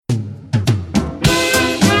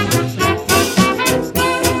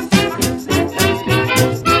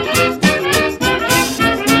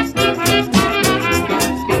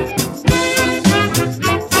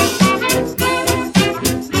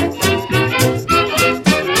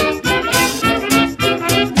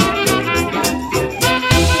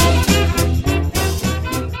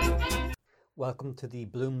welcome to the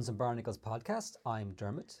Blooms and Barnacles podcast. I'm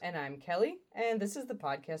Dermot. And I'm Kelly, and this is the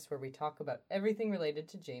podcast where we talk about everything related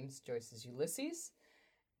to James Joyce's Ulysses.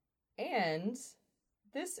 And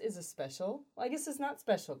this is a special, well, I guess it's not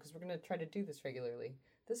special because we're going to try to do this regularly.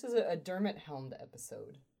 This is a Dermot-helmed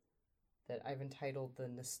episode that I've entitled The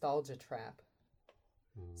Nostalgia Trap.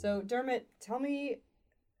 So, Dermot, tell me,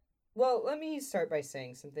 well, let me start by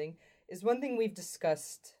saying something. Is one thing we've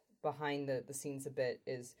discussed behind the scenes a bit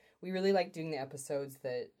is we really like doing the episodes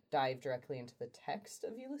that dive directly into the text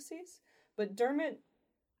of Ulysses. But Dermot,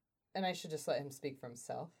 and I should just let him speak for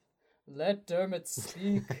himself. Let Dermot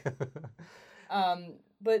speak.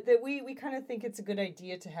 But that we kind of think it's a good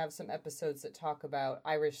idea to have some episodes that talk about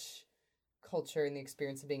Irish culture and the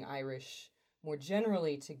experience of being Irish more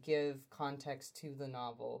generally to give context to the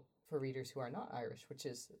novel for readers who are not Irish, which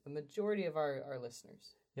is the majority of our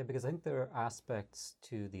listeners. Yeah, because I think there are aspects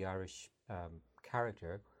to the Irish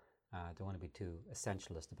character. I don't want to be too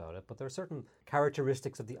essentialist about it, but there are certain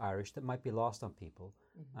characteristics of the Irish that might be lost on people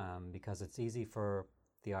because it's easy for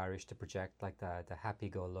the Irish to project like the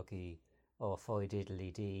happy-go-lucky, oh, foy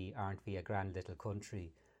diddly dee, aren't we a grand little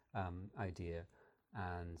country idea.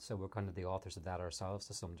 And so we're kind of the authors of that ourselves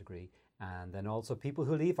to some degree. And then also people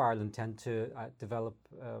who leave Ireland tend to develop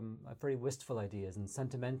very wistful ideas and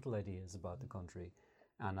sentimental ideas about the country.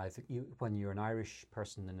 And I think when you're an Irish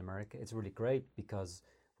person in America, it's really great because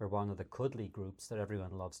we're one of the cuddly groups that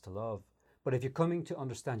everyone loves to love. But if you're coming to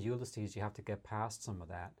understand Ulysses, you have to get past some of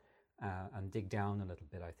that and dig down a little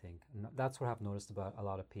bit, I think. And that's what I've noticed about a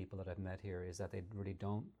lot of people that I've met here is that they really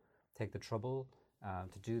don't take the trouble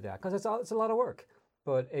to do that because it's a lot of work.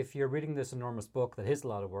 But if you're reading this enormous book that is a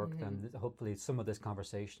lot of work, then hopefully some of this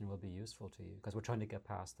conversation will be useful to you because we're trying to get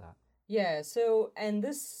past that. Yeah, so, and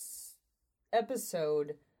this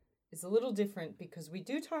episode is a little different because we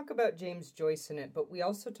do talk about James Joyce in it, but we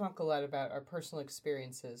also talk a lot about our personal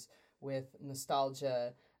experiences with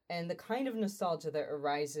nostalgia and the kind of nostalgia that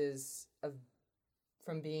arises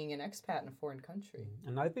from being an expat in a foreign country.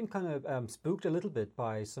 And I've been kind of spooked a little bit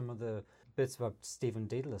by some of the bits about Stephen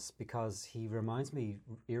Dedalus because he reminds me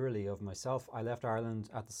eerily of myself. I left Ireland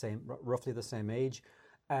at roughly the same age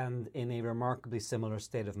and in a remarkably similar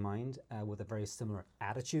state of mind with a very similar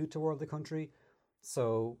attitude toward the country.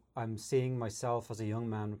 So I'm seeing myself as a young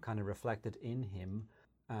man kind of reflected in him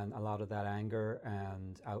and a lot of that anger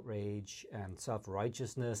and outrage and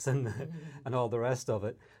self-righteousness and all the rest of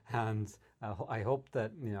it. And I hope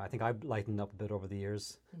that, I think I've lightened up a bit over the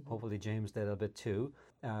years. Hopefully James did a bit too.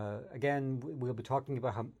 Again, we'll be talking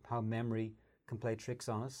about how memory can play tricks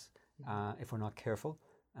on us if we're not careful.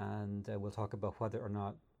 And we'll talk about whether or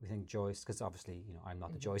not we think Joyce, because obviously, I'm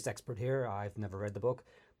not the Joyce expert here. I've never read the book,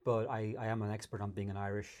 but I am an expert on being an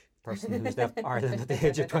Irish person who's left Ireland at the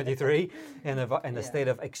age of 23 in a state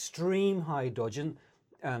of extreme high dudgeon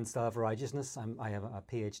and self-righteousness. I have a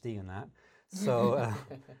PhD in that. So,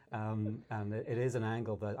 and it is an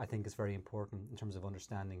angle that I think is very important in terms of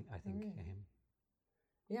understanding, I think, him.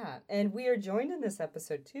 Yeah, and we are joined in this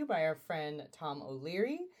episode, too, by our friend Tom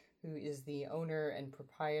O'Leary, who is the owner and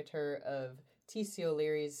proprietor of T.C.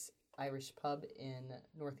 O'Leary's Irish Pub in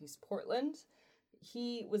Northeast Portland.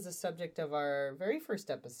 He was the subject of our very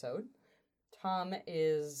first episode. Tom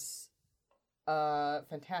is a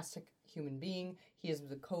fantastic human being. He is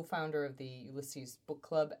the co-founder of the Ulysses Book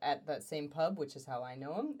Club at that same pub, which is how I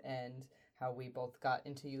know him, and how we both got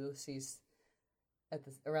into Ulysses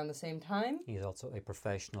around the same time. He's also a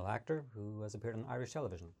professional actor who has appeared on Irish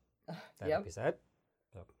television. That be said.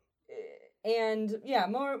 And yeah,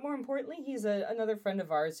 more importantly, he's another friend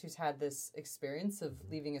of ours who's had this experience of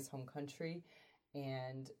leaving his home country.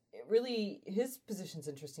 And it really, his position's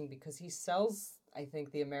interesting because he sells, I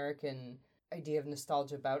think, the American idea of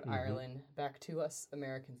nostalgia about Ireland back to us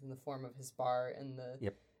Americans in the form of his bar and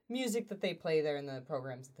the music that they play there and the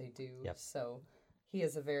programs that they do. Yep. So he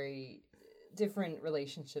has a very different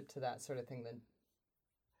relationship to that sort of thing than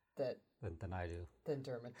I do. Than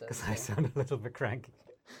Dermot does. Because I sound a little bit cranky.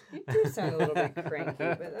 You do sound a little bit cranky,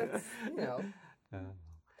 but that's,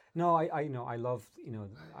 No, I love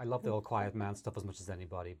the old quiet man stuff as much as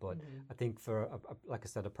anybody. But I think for, like I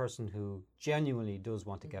said, a person who genuinely does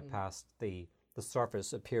want to get past the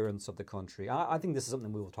surface appearance of the country, I think this is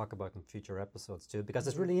something we will talk about in future episodes too, because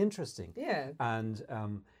it's really interesting. Yeah. And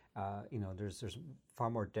there's far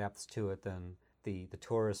more depths to it than the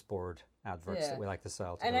tourist board adverts that we like to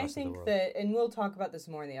sell to the rest of the world. And I think that, and we'll talk about this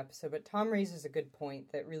more in the episode, but Tom raises a good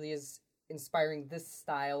point that really is inspiring this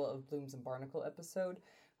style of Blooms and Barnacle episode,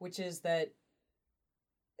 which is that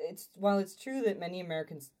while it's true that many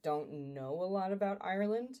Americans don't know a lot about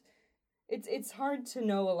Ireland, it's hard to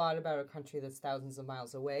know a lot about a country that's thousands of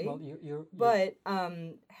miles away. Well, but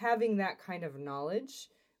having that kind of knowledge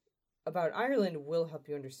about Ireland will help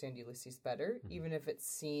you understand Ulysses better, even if it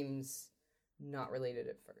seems not related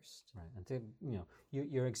at first. Right, and to,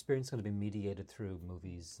 your experience is going to be mediated through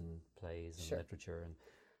movies and plays and literature, and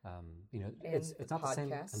and it's not the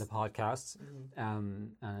same. And the podcasts,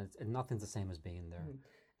 and nothing's the same as being there.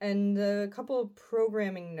 And a couple of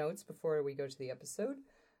programming notes before we go to the episode.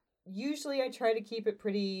 Usually, I try to keep it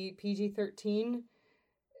pretty PG-13,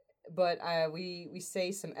 but we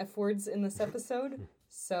say some F words in this episode,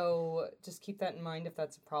 so just keep that in mind if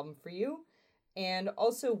that's a problem for you. And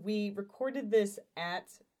also, we recorded this at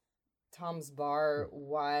Tom's bar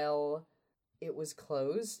while it was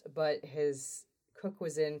closed, but his cook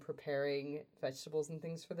was in preparing vegetables and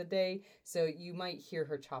things for the day, so you might hear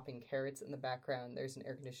her chopping carrots in the background. There's an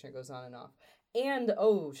air conditioner that goes on and off. And,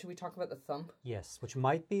 should we talk about the thump? Yes, which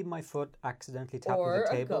might be my foot accidentally tapping Or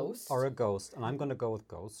the a table. ghost. Or a ghost. And I'm going to go with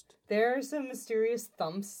ghost. There are some mysterious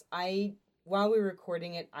thumps. While we were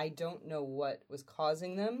recording it, I don't know what was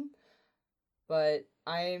causing them, but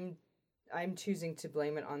I'm choosing to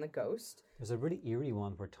blame it on the ghost. There's a really eerie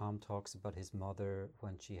one where Tom talks about his mother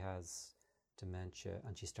when she has dementia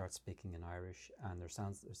and she starts speaking in Irish, and it's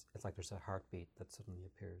like there's a heartbeat that suddenly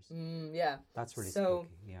appears. Yeah. That's really so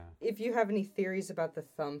spooky, yeah. If you have any theories about the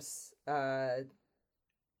thumps, let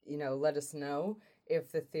us know.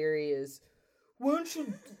 If the theory is, why don't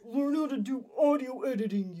you learn how to do audio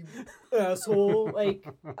editing, you asshole?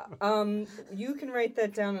 You can write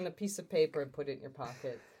that down on a piece of paper and put it in your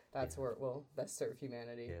pocket. That's where it will best serve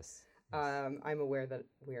humanity. Yes. I'm aware that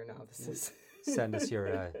we are novices. Send us your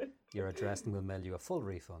address and we'll mail you a full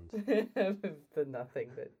refund. The nothing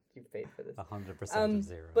that you paid for this. 100% of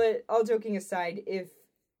zero. But all joking aside, if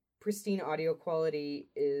pristine audio quality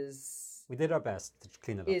is... We did our best to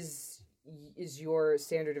clean it up. Is your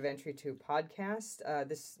standard of entry to podcast,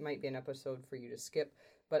 this might be an episode for you to skip,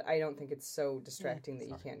 but I don't think it's so distracting that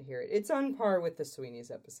you can't hear it. It's on par with the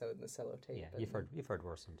Sweeney's episode and the cello tape. Yeah, you've heard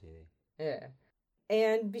worse on TV. Yeah.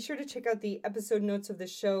 And be sure to check out the episode notes of the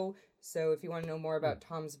show. So if you want to know more about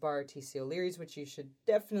Tom's Bar, T.C. O'Leary's, which you should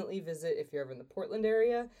definitely visit if you're ever in the Portland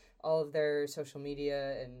area, all of their social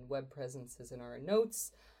media and web presence is in our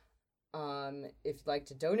notes. If you'd like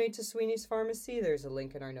to donate to Sweeney's Pharmacy, there's a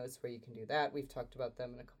link in our notes where you can do that. We've talked about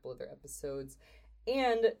them in a couple other episodes.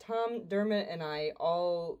 And Tom, Dermot, and I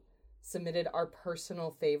all submitted our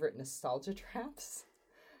personal favorite nostalgia traps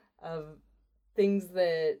of things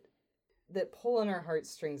that pull on our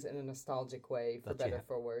heartstrings in a nostalgic way, for better or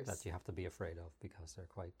for worse. That you have to be afraid of because they're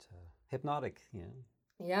quite hypnotic,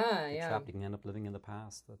 Yeah, yeah. Trapped, you can end up living in the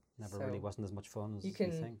past that really wasn't as much fun as you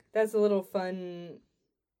think. That's a little fun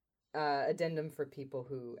addendum for people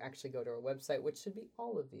who actually go to our website, which should be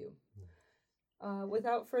all of you.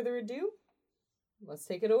 Without further ado, let's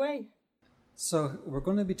take it away. So we're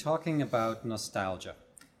going to be talking about nostalgia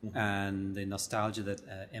and the nostalgia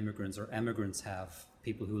that emigrants have.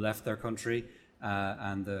 People who left their country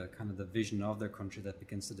and the kind of the vision of their country that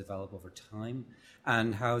begins to develop over time,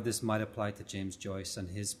 and how this might apply to James Joyce and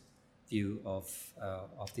his view of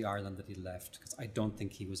the Ireland that he left. Because I don't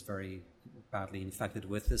think he was very badly infected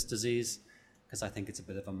with this disease, because I think it's a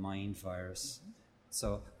bit of a mind virus.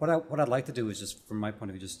 So what I'd like to do is just, from my point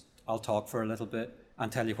of view, I'll talk for a little bit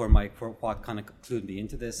and tell you what kind of clued me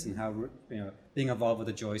into this, and how being involved with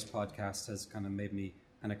the Joyce podcast has kind of made me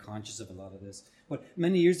kind of conscious of a lot of this. But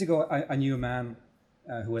many years ago, I knew a man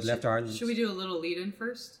who had left Ireland. Should we do a little lead-in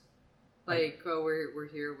first? We're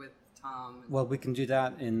here with Tom. Well, we can do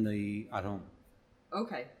that at home.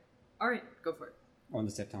 Okay. All right, go for it. On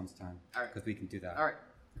the Save Tom's time. All right. Because we can do that. All right,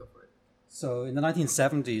 go for it. So in the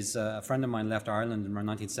 1970s, a friend of mine left Ireland in around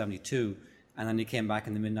 1972, and then he came back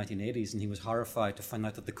in the mid-1980s, and he was horrified to find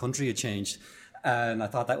out that the country had changed. And I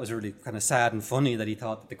thought that was really kind of sad and funny that he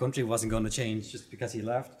thought that the country wasn't going to change just because he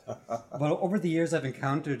left. But over the years, I've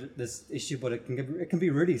encountered this issue, but it can be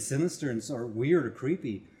really sinister and sort of weird or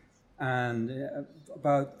creepy. And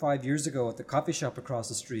about 5 years ago, at the coffee shop across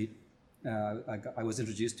the street, I was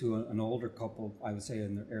introduced to an older couple, I would say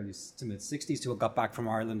in their early to mid-60s, who had got back from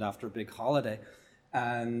Ireland after a big holiday.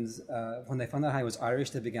 And when they found out I was Irish,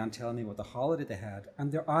 they began telling me about the holiday they had.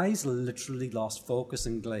 And their eyes literally lost focus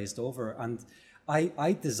and glazed over. And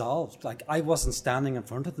I dissolved. Like, I wasn't standing in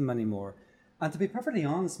front of them anymore. And to be perfectly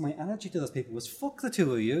honest, my attitude to those people was, fuck the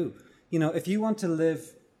two of you. If you want to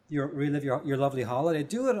relive your lovely holiday,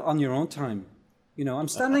 do it on your own time. I'm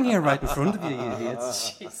standing here right in front of you, you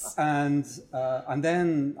idiots. And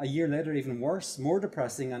then a year later, even worse, more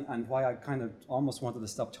depressing, and why I kind of almost wanted to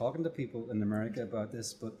stop talking to people in America about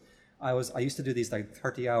this. But I used to do these like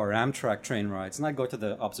 30-hour Amtrak train rides, and I'd go to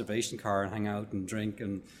the observation car and hang out and drink,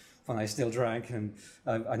 and when I still drank, and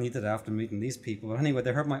I needed after meeting these people. But anyway,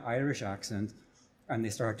 they heard my Irish accent, and they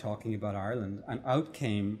started talking about Ireland, and out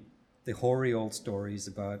came the hoary old stories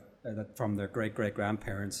about from their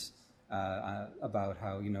great-great-grandparents about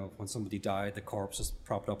how, you know, when somebody died, the corpse was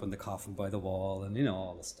propped up in the coffin by the wall, and, you know,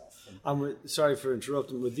 all the stuff. And sorry for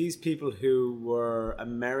interrupting, were these people who were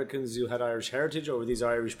Americans who had Irish heritage, or were these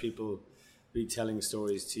Irish people retelling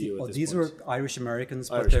stories to you at this these point? were Irish Americans,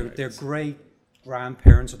 but Irish their Americans. great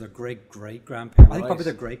grandparents or their great-great-grandparents. I think Right. probably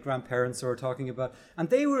their great-grandparents were talking about. And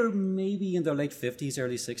they were maybe in their late 50s,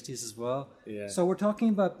 early 60s as well. Yeah. So we're talking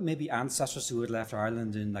about maybe ancestors who had left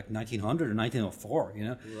Ireland in like 1900 or 1904, you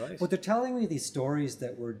know. Right. But they're telling me these stories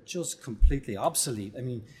that were just completely obsolete. I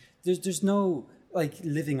mean, there's no like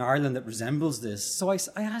living Ireland that resembles this. So I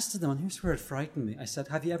asked them, and here's where it frightened me. I said,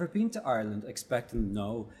 have you ever been to Ireland? Expecting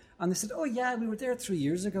no. And they said, oh yeah, we were there 3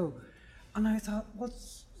 years ago. And I thought, well,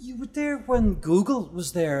 you were there when Google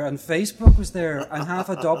was there and Facebook was there, and half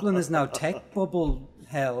of Dublin is now tech bubble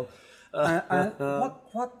hell.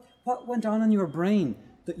 What went on in your brain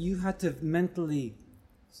that you had to mentally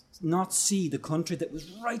not see the country that was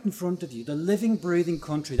right in front of you, the living, breathing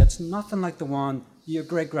country that's nothing like the one your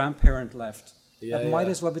great-grandparent left? That might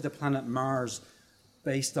as well be the planet Mars,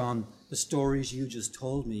 based on the stories you just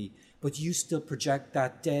told me, but you still project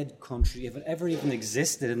that dead country, if it ever even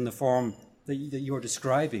existed in the form that you're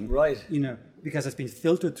describing, Right. You know, because it's been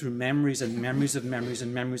filtered through memories and memories of memories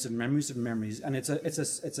and memories and memories of memories, and it's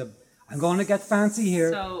a. I'm going to get fancy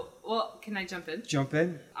here. So, well, can I jump in? Jump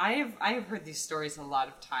in. I have heard these stories a lot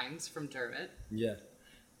of times from Dermot. Yeah.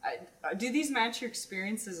 Do these match your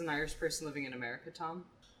experience as an Irish person living in America, Tom?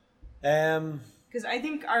 Because I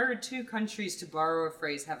think our two countries, to borrow a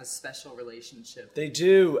phrase, have a special relationship. They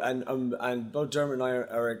do, and both Dermot and I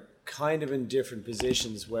are kind of in different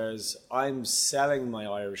positions, whereas I'm selling my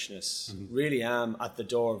Irishness, really am, at the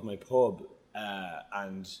door of my pub,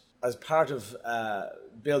 and as part of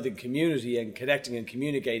building community and connecting and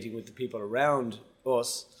communicating with the people around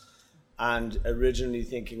us, and originally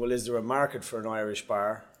thinking, well, is there a market for an Irish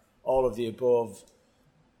bar? All of the above.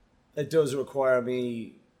 It does require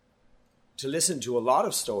me to listen to a lot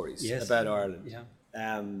of stories about Ireland. Yeah.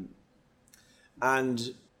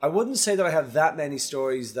 And I wouldn't say that I have that many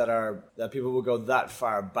stories that people will go that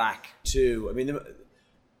far back to. I mean, the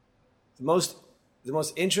most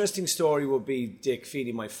interesting story would be Dick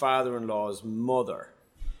Feeney, my father-in-law's mother,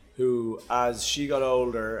 who, as she got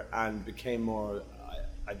older and became more,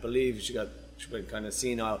 I believe she went kind of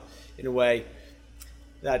senile in a way,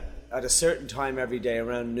 that at a certain time every day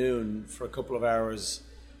around noon for a couple of hours,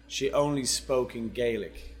 she only spoke in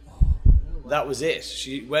Gaelic. That was it.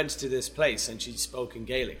 She went to this place and she spoke in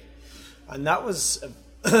Gaelic, and that was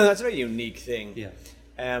that's a very unique thing. Yeah.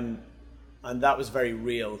 And that was very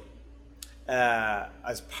real,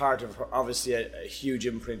 as part of her, obviously a huge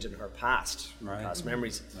imprint in her past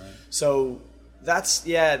memories. Right. So that's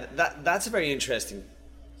a very interesting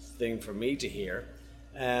thing for me to hear.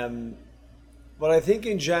 But I think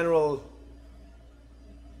in general,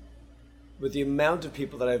 with the amount of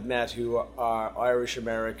people that I've met who are Irish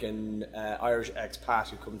American, Irish expat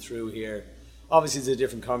who come through here, obviously it's a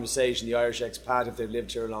different conversation. The Irish expat, if they've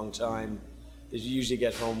lived here a long time, they usually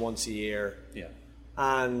get home once a year. Yeah.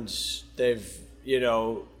 And they've, they're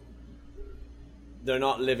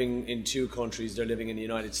not living in two countries, they're living in the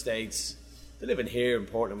United States. They're living here in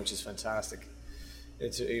Portland, which is fantastic.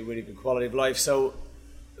 It's a really good quality of life. So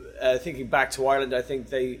thinking back to Ireland, I think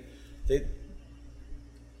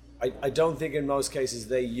I don't think in most cases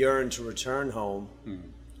they yearn to return home.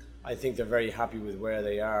 I think they're very happy with where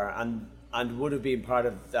they are, and would have been part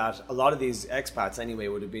of that. A lot of these expats anyway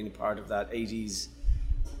would have been part of that 80s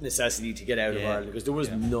necessity to get out of Ireland, because there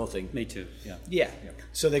was nothing. Me too. Yeah.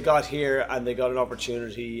 So they got here and they got an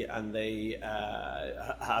opportunity, and they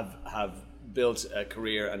have built a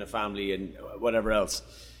career and a family and whatever else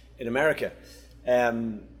in America.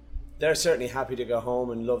 They're certainly happy to go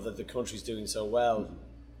home and love that the country's doing so well.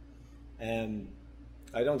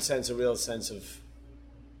 I don't sense a real sense of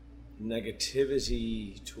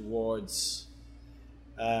negativity towards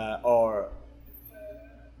or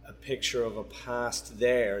a picture of a past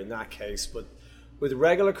there in that case. But with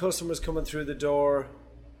regular customers coming through the door,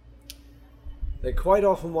 they quite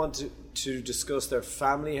often want to discuss their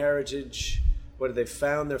family heritage, whether they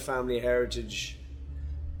found their family heritage,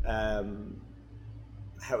 how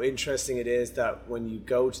interesting it is that when you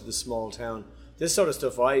go to the small town, this sort of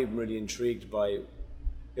stuff I'm really intrigued by.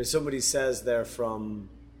 If somebody says they're from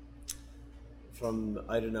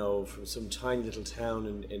I don't know, from some tiny little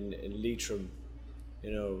town in Leitrim,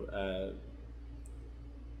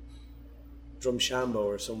 Drumshambo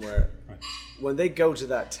or somewhere, Right. when they go to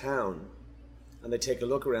that town and they take a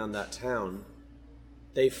look around that town,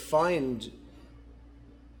 they find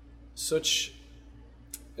such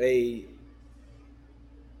a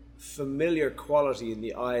familiar quality in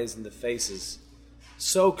the eyes and the faces,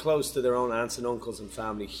 so close to their own aunts and uncles and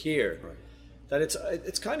family here, Right. that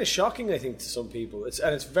it's kind of shocking, I think, to some people. It's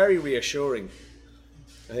very reassuring,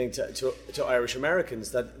 I think, to Irish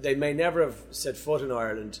Americans, that they may never have set foot in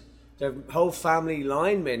Ireland. Their whole family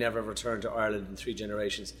line may never have returned to Ireland in 3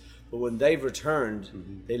 generations. But when they've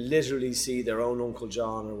returned, they literally see their own Uncle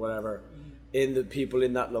John or whatever in the people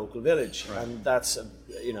in that local village. Right. And that's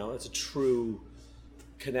it's a true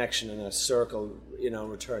connection and a circle,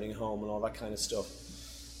 returning home and all that kind of stuff.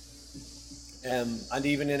 And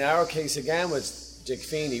even in our case again with Dick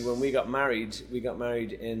Feeney, when we got married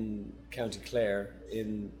in County Clare,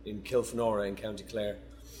 in Kilfenora in County Clare.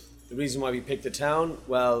 The reason why we picked the town,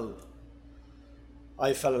 well,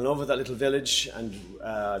 I fell in love with that little village, and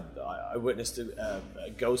I witnessed a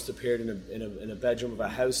ghost appeared in a bedroom of a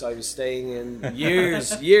house I was staying in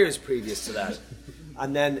years previous to that,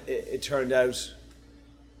 and then it turned out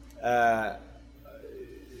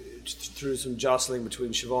through some jostling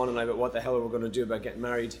between Siobhan and I about what the hell we were going to do about getting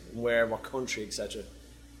married, and where, what country, etc.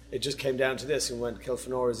 It just came down to this, and went,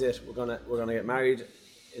 Kilfenora is it. We're gonna get married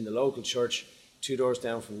in the local church, 2 doors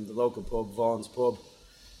down from the local pub, Vaughan's Pub,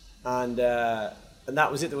 and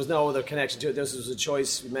that was it. There was no other connection to it. This was a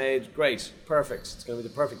choice we made. Great, perfect. It's going to be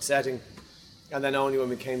the perfect setting. And then only when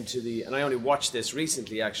we came to and I only watched this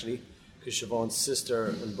recently actually, because Siobhan's sister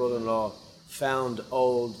and brother-in-law found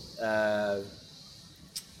old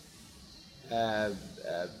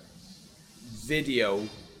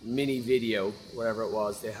mini video, whatever it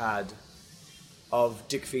was they had, of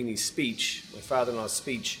Dick Feeney's speech, my father-in-law's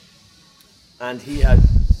speech, and he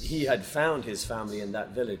had found his family in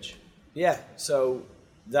that village. Yeah, so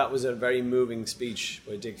that was a very moving speech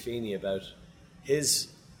by Dick Feeney about his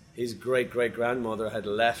great-great-grandmother had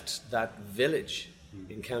left that village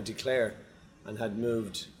in County Clare and had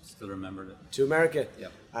moved, Still remembered it. to America,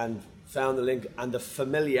 Yep. and found the link and the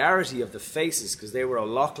familiarity of the faces, because they were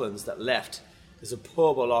O'Loughlin's that left. There's a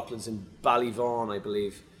pub, O'Loughlin's, in Ballyvaughan, I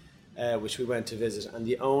believe, which we went to visit, and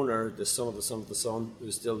the owner, the son of the son of the son, who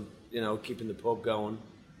was still keeping the pub going,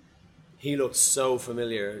 he looked so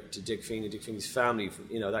familiar to Dick Feeney, Dick Feeney's family.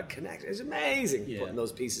 That connect. It's amazing putting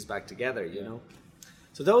those pieces back together. You know,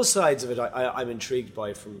 so those sides of it, I'm intrigued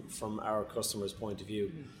by from our customers' point of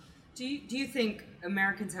view. Do you think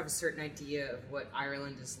Americans have a certain idea of what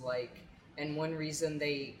Ireland is like, and one reason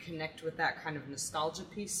they connect with that kind of nostalgia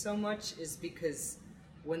piece so much is because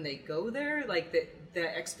when they go there, like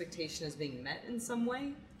the expectation is being met in some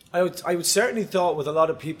way? I would certainly thought with a lot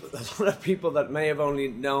of people that may have only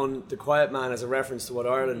known the Quiet Man as a reference to what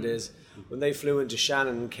Ireland is, when they flew into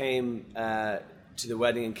Shannon and came to the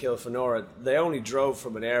wedding in Kilfenora, they only drove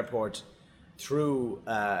from an airport through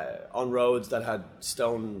on roads that had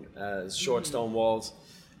short stone walls,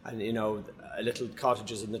 and little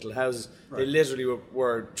cottages and little houses. Right. They literally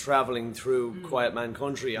were travelling through Quiet Man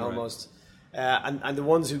country almost. Right. And the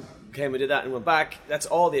ones who came and did that and went back, that's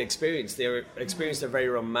all they experienced. They experienced a very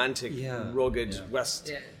romantic, rugged West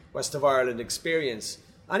of Ireland experience.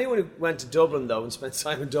 Anyone who went to Dublin, though, and spent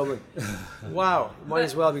time in Dublin, wow, might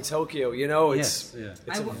as well be Tokyo. It's a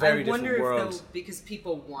very different world. I wonder if, though, because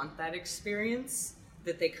people want that experience,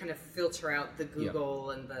 that they kind of filter out the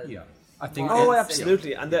Google and the... Yeah, I think... Oh,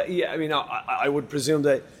 absolutely. And I would presume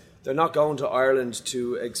that they're not going to Ireland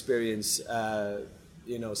to experience...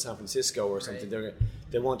 San Francisco or something. Right.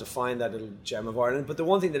 They want to find that little gem of Ireland. But the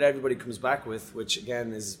one thing that everybody comes back with, which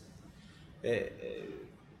again is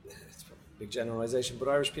it's a big generalization, but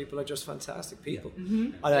Irish people are just fantastic people.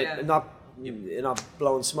 Mm-hmm. Not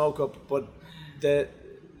blowing smoke up, but they're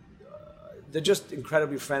just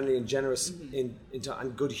incredibly friendly and generous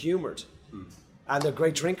and good humoured, and they're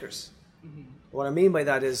great drinkers. Mm-hmm. What I mean by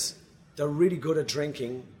that is they're really good at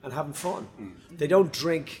drinking and having fun. Mm-hmm. They don't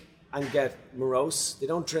drink and get morose. They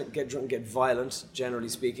don't get drunk and get violent, generally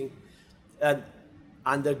speaking. And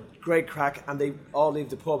they're great crack, and they all leave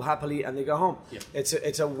the pub happily and they go home. Yeah.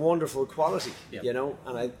 It's a wonderful quality, and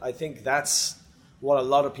I think that's what a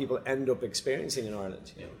lot of people end up experiencing in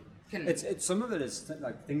Ireland. Yeah. It's some of it is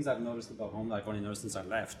like things I've noticed about home that I've only noticed since I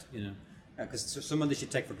left, because some of this you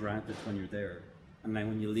take for granted when you're there. And then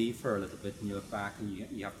when you leave for a little bit and you look back and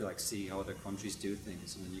you have to see how other countries do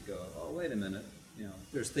things, and then you go, oh, wait a minute.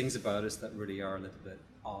 There's things about us that really are a little bit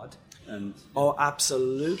odd. Oh,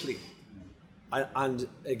 absolutely. And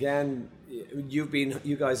again,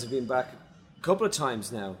 you guys have been back couple of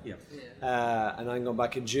times now. Yeah. And I'm going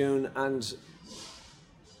back in June, and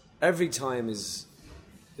every time is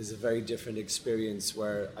a very different experience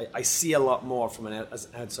where I see a lot more from as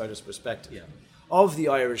an outsider's perspective. Yeah. Of the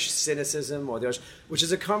Irish cynicism, or the Irish, which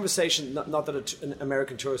is a conversation not that an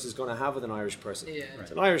American tourist is going to have with an Irish person. Yeah.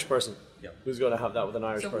 It's an Irish person Yep. who's going to have that with an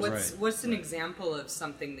Irish So person. what's an example of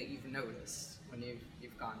something that you've noticed when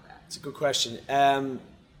you've gone back? It's a good question.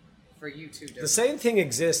 For you two, The same thing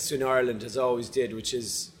exists in Ireland as always did, which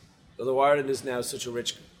is, although Ireland is now such a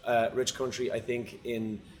rich country, I think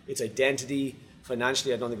in its identity,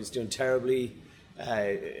 financially, I don't think it's doing terribly.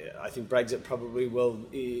 I think Brexit probably will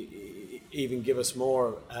even give us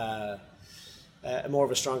more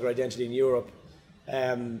of a stronger identity in Europe.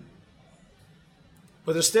 But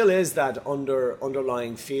there still is that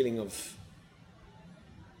underlying feeling of,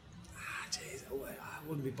 geez, I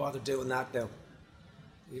wouldn't be bothered doing that now.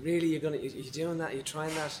 You're doing that? You're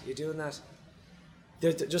trying that? You're doing that?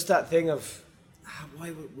 There's just that thing of,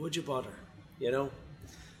 why would you bother? You know,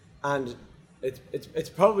 and it's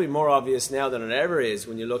probably more obvious now than it ever is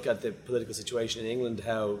when you look at the political situation in England,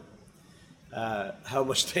 how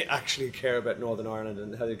much they actually care about Northern Ireland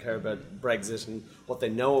and how they care about Brexit and what they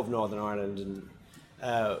know of Northern Ireland and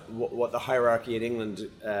what the hierarchy in England,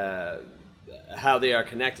 how they are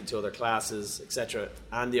connected to other classes, etc.,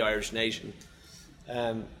 and the Irish nation.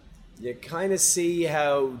 You kind of see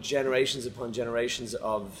how generations upon generations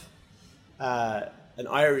of an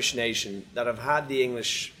Irish nation that have had the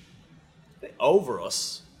English over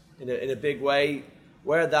us in a big way,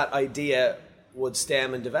 where that idea would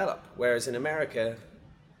stem and develop. Whereas in America,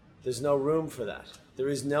 there's no room for that. There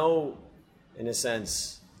is no, in a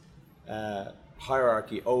sense,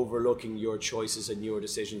 hierarchy overlooking your choices and your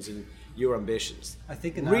decisions and your ambitions. I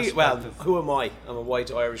think in who am I? I'm a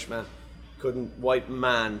white Irish man. White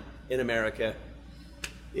man in America.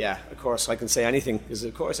 Yeah, of course I can say anything because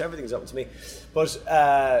of course everything's open to me. But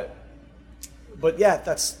yeah,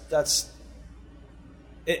 that's.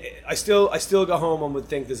 I still go home and would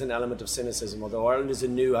think there's an element of cynicism. Although Ireland has a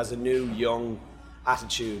new young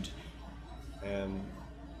attitude, and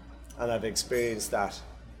I've experienced that.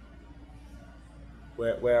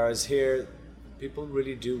 Whereas here, people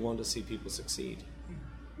really do want to see people succeed.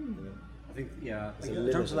 You know? I think, yeah, There's a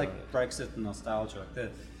in terms of limit like Brexit and nostalgia,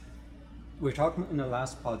 we were talking in the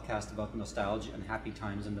last podcast about nostalgia and happy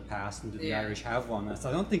times in the past, and do the Irish have one? And so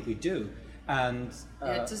I don't think we do. And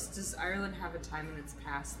does Ireland have a time in its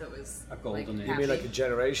past that was a golden age? You mean like a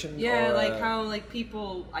generation? Yeah, like how like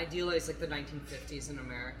people idealize like the 1950s in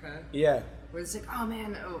America. Yeah. Where it's like, oh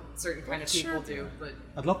man, certain kind of people do, but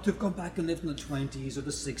I'd love to have gone back and lived in the 20s or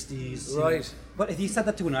the 60s. Right. But if you said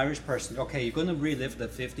that to an Irish person, okay, you're going to relive the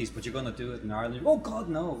 50s, but you're going to do it in Ireland. Oh God,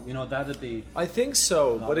 no! You know, that'd be. I think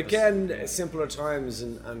so, but again, simpler times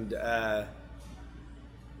and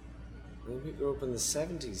we grew up in the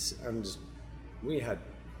 70s and we had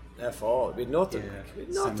F all. We had nothing. We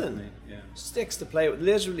had nothing. Yeah. Sticks to play with.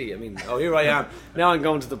 Literally. I mean, here I am. Now I'm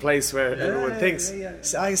going to the place where everyone thinks.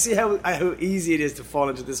 So I see how easy it is to fall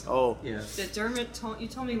into this hole. Yeah. Dermot told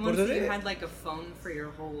me once that you had like a phone for your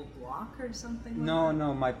whole block or something. No.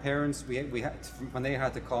 My parents, we had when they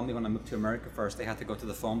had to call me when I moved to America first, they had to go to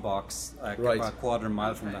the phone box about a quarter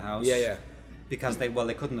mile from the house. Yeah. Because they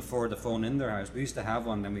couldn't afford a phone in their house. We used to have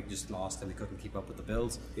one, then we just lost and we couldn't keep up with the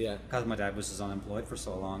bills. Yeah. Because my dad was just unemployed for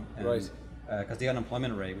so long. And, right. Because the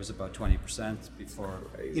unemployment rate was about 20% before.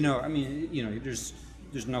 Crazy. You know, I mean, you know, there's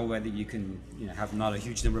no way that you can have not a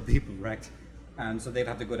huge number of people wrecked. And so they'd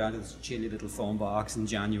have to go down to this chilly little phone box in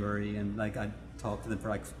January, and like I'd talk to them for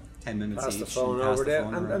like 10 minutes Pass each. the phone and pass over the there,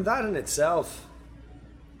 phone and around. that in itself.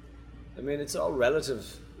 I mean, it's all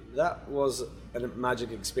relative. That was a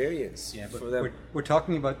magic experience Yeah, but for them. we're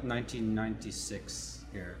talking about 1996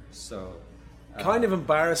 here, so. Kind of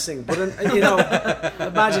embarrassing, but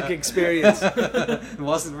a magic experience. It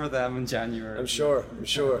wasn't for them in January. I'm sure.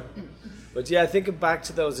 But yeah, thinking back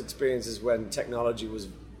to those experiences when technology was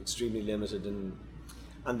extremely limited, and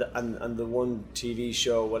the one TV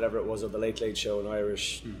show, whatever it was, or the Late Late Show, an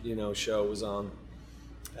Irish show was on.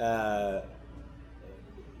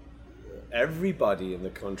 Everybody in the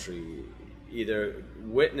country either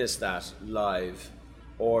witnessed that live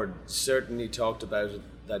or certainly talked about it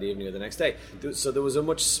that evening or the next day. So there was a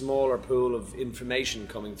much smaller pool of information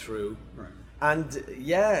coming through. Right. And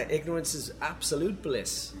yeah, ignorance is absolute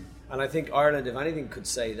bliss. And I think Ireland, if anything, could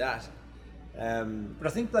say that. But I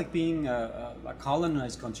think like being a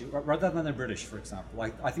colonized country, rather than the British, for example,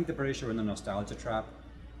 I think the British are in a nostalgia trap.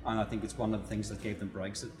 And I think it's one of the things that gave them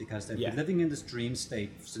Brexit, because they've been living in this dream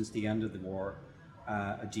state since the end of the war.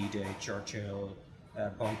 A D-Day, Churchill,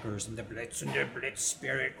 bunkers and the blitz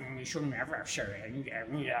spirit, and you should never say,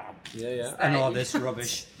 Yeah. and all this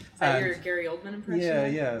rubbish. Is that your Gary Oldman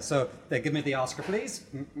impression? Yeah. So they give me the Oscar, please.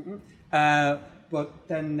 But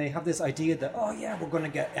then they have this idea that, oh yeah, we're going to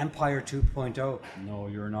get Empire 2.0. No,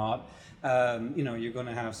 you're not. You're going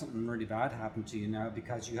to have something really bad happen to you now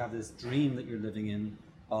because you have this dream that you're living in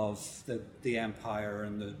of the Empire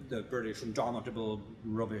and the British indomitable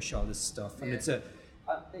rubbish, all this stuff. And it's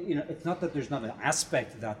it's not that there's not an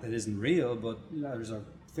aspect of that isn't real, but there's a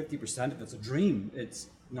 50% of it's a dream. It's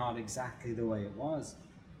not exactly the way it was.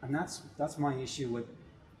 And that's my issue with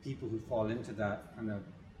people who fall into that kind of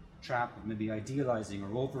trap of maybe idealizing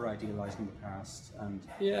or over-idealizing the past. And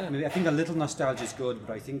maybe I think a little nostalgia is good,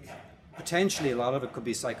 but I think potentially a lot of it could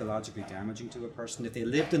be psychologically damaging to a person if they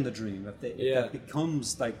lived in the dream, if that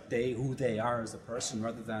becomes like who they are as a person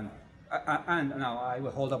rather than... And now I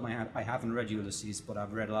will hold up my hand, I haven't read Ulysses, but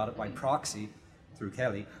I've read a lot of by proxy through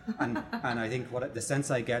Kelly, and I think the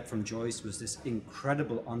sense I get from Joyce was this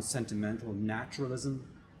incredible unsentimental naturalism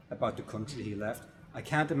about the country he left. I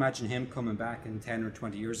can't imagine him coming back in 10 or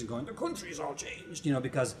 20 years and going, the country's all changed,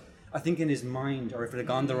 because I think in his mind, or if it had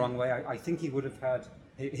gone the wrong way, I think he would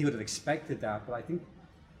have expected that. But I think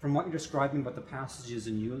from what you're describing about the passages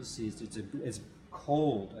in Ulysses, it's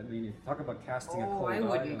cold. I mean, talk about casting a cold eye. I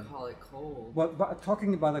wouldn't call it cold. Well, but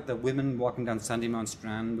talking about like the women walking down Sandymount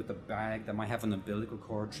Strand with a bag that might have an umbilical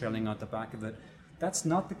cord trailing out the back of it, that's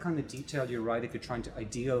not the kind of detail you write if you're trying to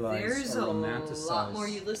idealize or romanticize. There's a lot more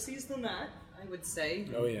Ulysses than that, I would say.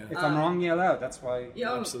 Oh yeah. If I'm wrong, yell out. That's why.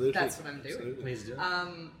 Yeah, absolutely. That's what I'm doing. Absolutely. Please do.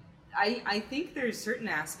 I think there's certain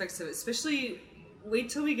aspects of it, especially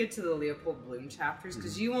wait till we get to the Leopold Bloom chapters,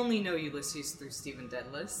 because you only know Ulysses through Stephen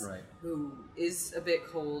Dedalus, right, who is a bit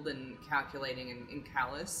cold and calculating and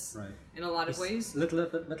callous, right, in a lot of ways. Little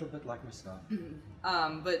bit like myself.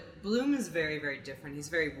 But Bloom is very, very different. He's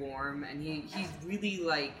very warm, and he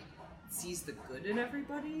really sees the good in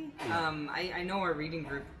everybody. I know our reading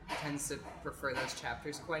group tends to prefer those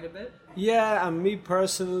chapters quite a bit. Yeah, and me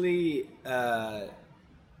personally,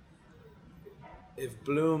 if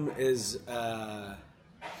Bloom is,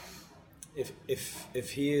 if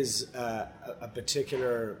he is a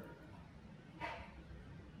particular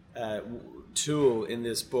tool in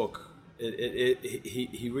this book,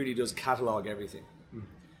 he really does catalog everything,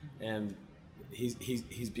 and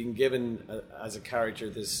he's been given as a character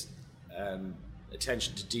this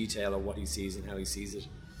attention to detail of what he sees and how he sees it,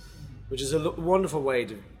 which is a wonderful way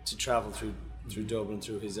to travel through Dublin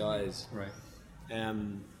through his eyes. Right.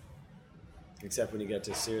 Except when you get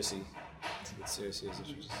to Circe. Circe is it?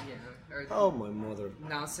 Yeah. Oh, my mother.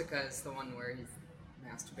 Nausicaa is the one where he's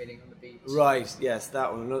masturbating on the beach. Right, yes,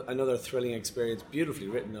 that one. Another thrilling experience. Beautifully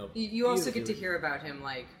written, though. You also get to hear about him,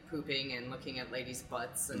 pooping and looking at ladies'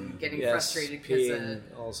 butts and getting frustrated because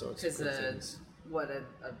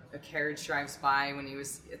a carriage drives by when he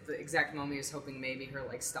was at the exact moment he was hoping maybe her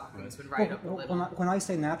stockings would ride up a little. When I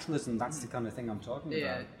say naturalism, that's the kind of thing I'm talking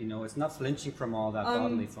about. It's not flinching from all that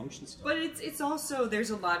bodily function stuff. But it's also, there's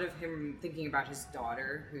a lot of him thinking about his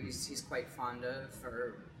daughter, who he's quite fond of,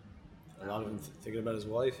 or a lot of him thinking about his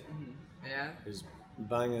wife. Yeah, who's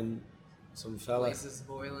banging some fella. Places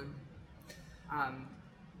boiling.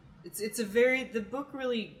 The book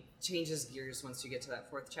really changes gears once you get to that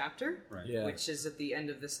fourth chapter, right? Yeah. Which is at the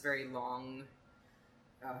end of this very long.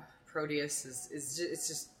 Proteus it's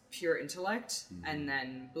just pure intellect, and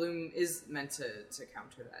then Bloom is meant to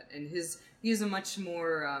counter that. And he has a much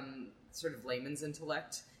more sort of layman's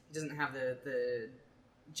intellect. He doesn't have the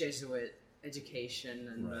Jesuit education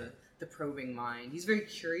and the probing mind. He's very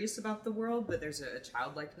curious about the world, but there's a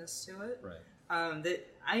childlikeness to it. Right. That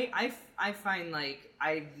I find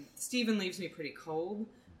Stephen leaves me pretty cold.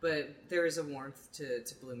 But there is a warmth to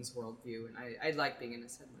Bloom's worldview, and I like being in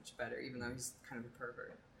his head much better, even though he's kind of a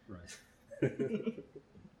pervert. Right.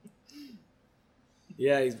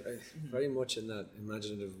 Yeah, he's very much in that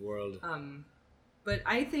imaginative world. But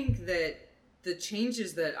I think that the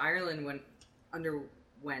changes that Ireland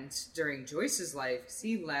underwent during Joyce's life, 'cause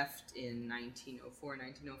he left in 1904,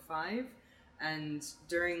 1905, and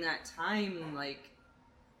during that time,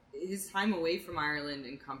 his time away from Ireland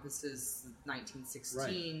encompasses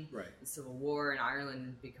 1916, the Civil War, and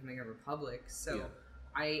Ireland becoming a republic. So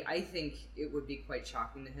I think it would be quite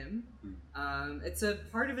shocking to him. It's a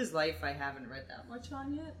part of his life I haven't read that much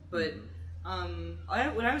on yet. But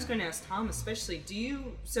what I was going to ask Tom especially,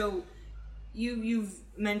 you've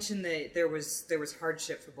mentioned that there was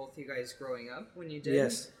hardship for both of you guys growing up when you did.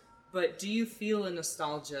 Yes. But do you feel a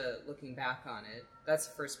nostalgia looking back on it? That's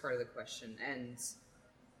the first part of the question. And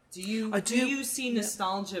do you see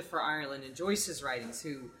nostalgia for Ireland in Joyce's writings,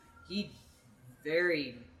 who he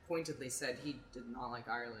very pointedly said he did not like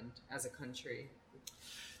Ireland as a country.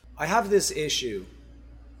 I have this issue.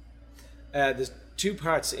 There's two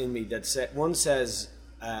parts in me that say, one says,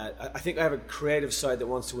 I think I have a creative side that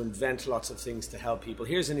wants to invent lots of things to help people.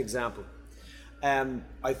 Here's an example.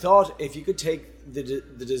 I thought if you could take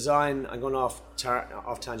the design, I'm going off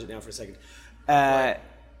tangent now for a second.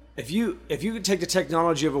 If you could take the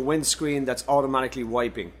technology of a windscreen that's automatically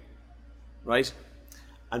wiping, right,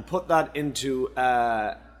 and put that into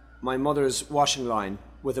my mother's washing line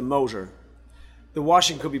with a motor, the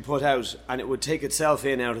washing could be put out and it would take itself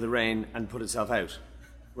in out of the rain and put itself out,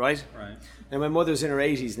 right? Right. And my mother's in her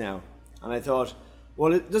 80s now, and I thought,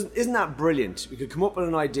 well, isn't that brilliant? We could come up with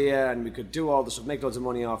an idea and we could do all this stuff, make loads of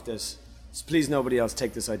money off this. So please, nobody else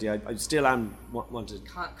take this idea. I still am wanted.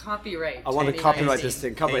 Copyright. I want to copyright this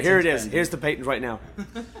thing. Here it is. Here's the patent right now,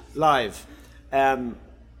 live. And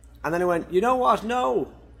then I went, you know what?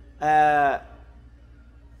 No.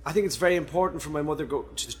 I think it's very important for my mother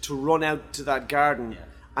to run out to that garden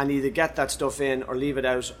and either get that stuff in or leave it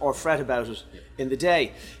out or fret about it in the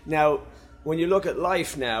day. Now, when you look at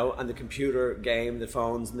life now and the computer game, the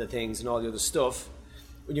phones and the things and all the other stuff,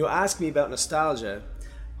 when you ask me about nostalgia,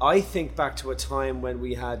 I think back to a time when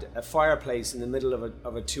we had a fireplace in the middle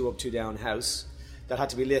of a 2 up, 2 down house that had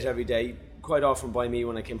to be lit every day, quite often by me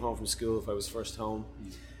when I came home from school if I was first home.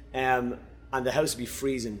 And the house would be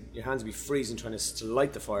freezing. Your hands would be freezing trying to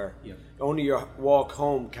light the fire. Yeah. Only your walk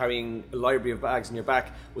home carrying a library of bags on your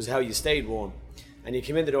back was how you stayed warm. And you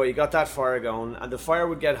came in the door, you got that fire going, and the fire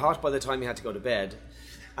would get hot by the time you had to go to bed.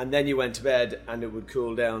 And then you went to bed and it would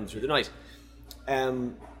cool down through the night.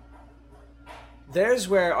 There's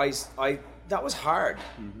where I that was hard.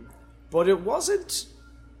 Mm-hmm. But it wasn't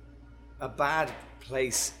a bad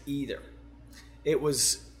place either. It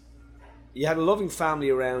was... You had a loving family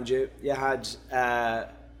around you. You had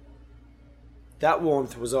that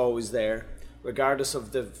warmth was always there, regardless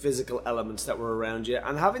of the physical elements that were around you.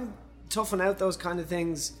 And having toughen out those kind of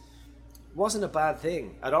things wasn't a bad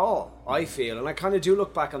thing at all, I feel. And I kind of do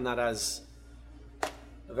look back on that as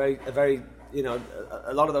a very you know,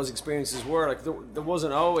 a lot of those experiences were like there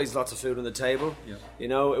wasn't always lots of food on the table. Yeah. You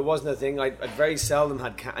know, it wasn't a thing. I very seldom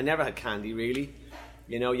had. I never had candy really.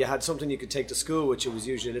 You know, you had something you could take to school, which it was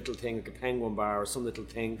usually a little thing, like a penguin bar or some little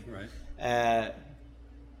thing. Right.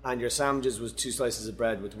 And your sandwiches was 2 slices of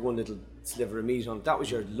bread with 1 little sliver of meat on it. That was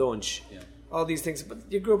your lunch. Yeah. All these things. But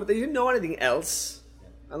you grew up, but you didn't know anything else.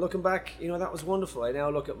 Yeah. And looking back, you know, that was wonderful. I now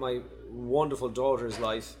look at my wonderful daughter's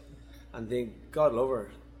life and think, God love her.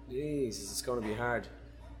 Jesus, it's going to be hard.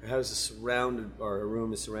 Her house is surrounded, or her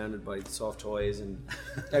room is surrounded by soft toys, and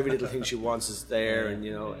every little thing she wants is there, and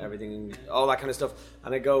you know everything, all that kind of stuff.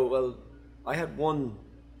 And I go, well, I had one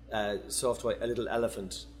soft toy, a little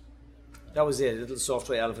elephant. That was it, a little soft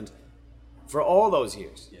toy elephant, for all those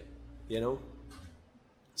years. Yeah. You know,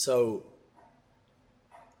 so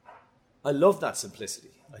I love that simplicity.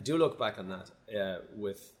 I do look back on that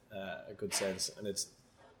with a good sense, and there's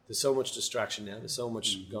so much distraction now. There's so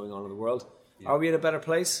much going on in the world. Yeah. Are we in a better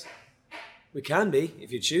place? We can be,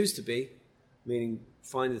 if you choose to be, meaning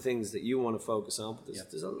find the things that you want to focus on. But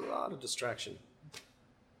there's a lot of distraction.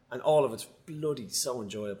 And all of it's bloody so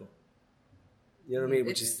enjoyable. You know what I mean?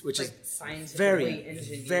 Which is very,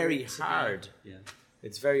 very hard. Yeah.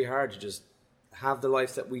 It's very hard to just have the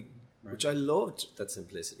life that which I loved, that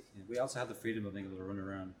simplicity. Yeah. We also have the freedom of being able to run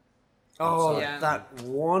around. Oh, that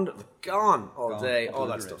one, gone all day, all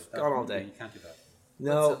that stuff. Gone all day. You can't do that.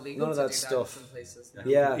 No, none of that stuff.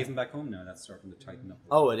 Yeah. Even back home now, that's starting to tighten up.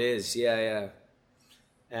 Oh, it is. Yeah.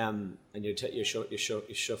 And you're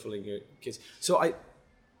shuffling your kids. So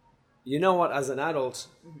you know what? As an adult,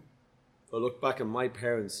 I look back at my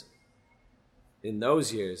parents in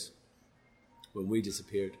those years when we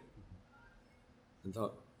disappeared, and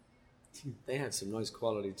thought they had some nice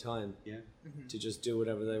quality time to just do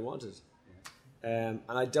whatever they wanted. Yeah. And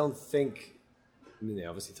I don't think. I mean, they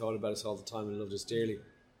obviously thought about us all the time and loved us dearly,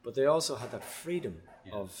 but they also had that freedom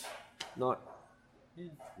of not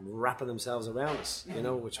wrapping themselves around us, you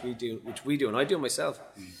know, which we do, and I do myself.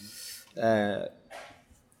 Mm-hmm.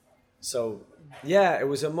 So, it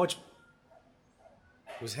was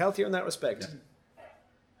healthier in that respect. Yeah.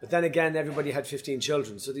 But then again, everybody had 15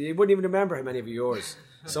 children, so you wouldn't even remember how many of yours.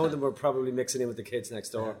 Some of them were probably mixing in with the kids next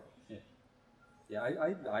door. Yeah,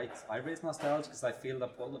 I raise nostalgia because I feel the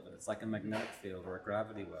pull of it. It's like a magnetic field or a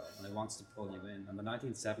gravity well, and it wants to pull you in. And the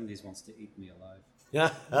 1970s wants to eat me alive.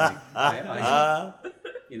 Yeah,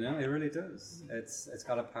 you know, it really does. It's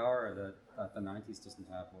got a power that the 90s doesn't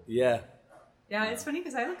have. Yeah, it's funny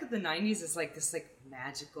because I look at the 90s as like this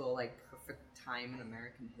magical, perfect time in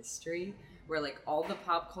American history where all the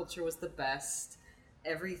pop culture was the best.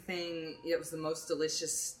 everything, it was the most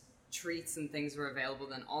delicious treats and things were available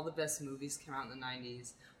then. All the best movies came out in the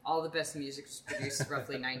 90s. All the best music was produced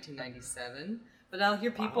roughly 1997. But I'll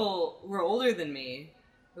hear people who are older than me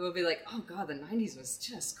who will be like, oh god, the 90s was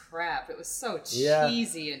just crap. It was so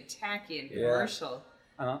cheesy and tacky and commercial.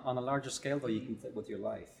 And on a larger scale, though, you can think with your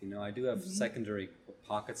life. You know, I do have secondary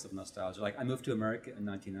pockets of nostalgia. Like, I moved to America in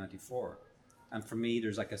 1994. And for me,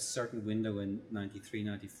 there's like a certain window in 93,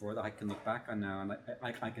 94 that I can look back on now. And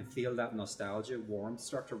I can feel that nostalgia, warmth,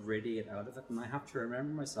 start to radiate out of it. And I have to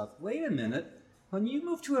remember myself, wait a minute. When you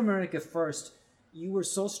moved to America first, you were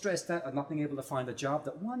so stressed out at not being able to find a job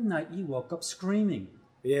that one night you woke up screaming.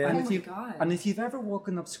 Yeah. Oh my God. And if you've ever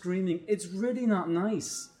woken up screaming, it's really not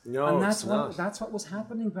nice. No, and that's it's not. That's what was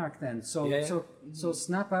happening back then. So so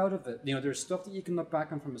snap out of it. You know, there's stuff that you can look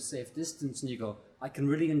back on from a safe distance and you go, I can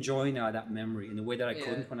really enjoy now that memory in a way that I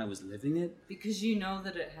couldn't when I was living it. Because you know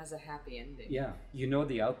that it has a happy ending. Yeah, you know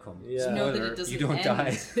the outcome. Yeah. You know that Spoiler, it doesn't you don't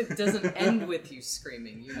die. it doesn't end with you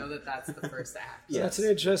screaming. You know that that's the first act. Yeah, that's an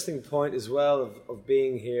interesting point as well of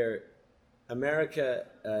being here. America,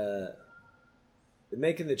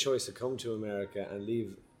 making the choice to come to America and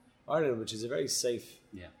leave Ireland, which is a very safe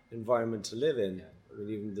environment to live in. I mean,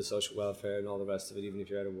 even the social welfare and all the rest of it, even if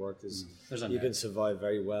you're out of work, you can survive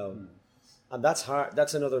very well. And that's hard.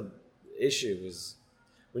 That's another issue, is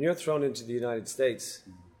when you're thrown into the United States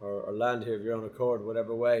or land here of your own accord,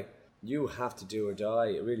 whatever way, you have to do or die.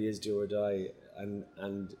 It really is do or die.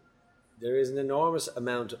 And there is an enormous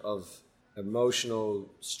amount of emotional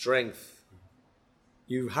strength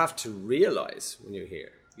you have to realize when you're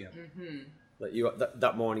here. Yeah.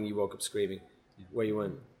 That morning you woke up screaming, where you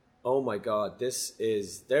went, oh my God,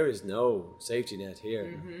 there is no safety net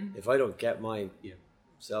here. If I don't get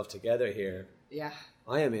myself together here,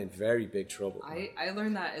 I am in very big trouble. I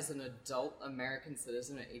learned that as an adult American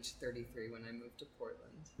citizen at age 33 when I moved to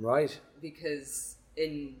Portland. Right. Because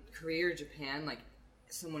in Korea or Japan, like,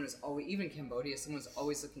 someone was always, even Cambodia, someone was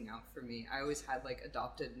always looking out for me. I always had like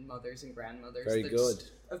adopted mothers and grandmothers. Very good.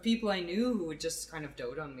 Of people I knew who would just kind of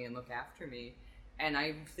dote on me and look after me. And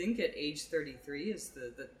I think at age 33 is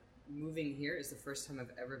the moving here is the first time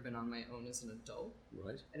I've ever been on my own as an adult.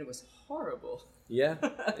 Right. And it was horrible. Yeah,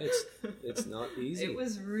 it's not easy. It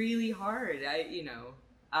was really hard. I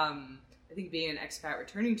think being an expat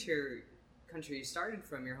returning to your country you started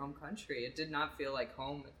from, your home country, it did not feel like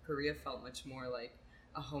home. Korea felt much more like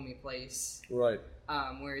a homey place. Right.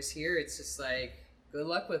 Whereas here, it's just like, good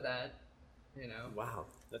luck with that, you know. Wow,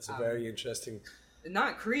 that's a very interesting.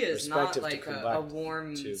 Not Korea is not like a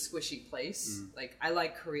warm, to. squishy place. Like, I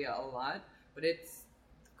like Korea a lot, but the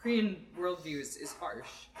Korean worldview is harsh.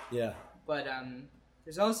 Yeah. But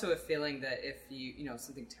there's also a feeling that if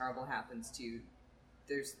something terrible happens to you,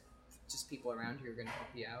 there's just people around who are going to help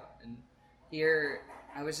you out. And here,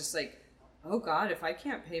 I was just like, oh God, if I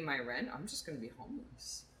can't pay my rent, I'm just going to be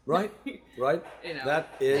homeless. Right, right. You know,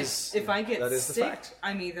 that is. If I get sick, the fact.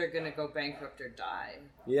 I'm either going to go bankrupt or die.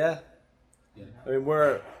 Yeah. I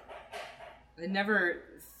mean, I never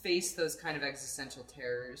faced those kind of existential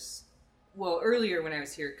terrors. Well, earlier when I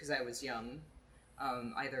was here, because I was young,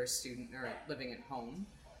 either a student or living at home,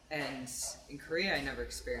 and in Korea I never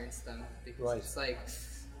experienced them because it's like,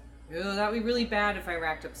 oh, that would be really bad if I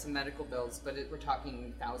racked up some medical bills, but we're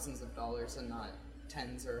talking thousands of dollars and not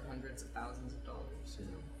tens or hundreds of thousands of dollars. You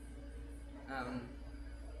know?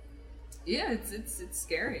 It's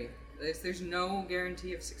scary. There's no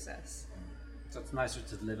guarantee of success. So it's nicer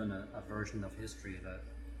to live in a version of history that,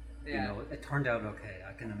 you know, it turned out okay.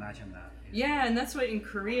 I can imagine that. You know? Yeah, and that's what in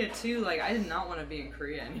Korea too. Like, I did not want to be in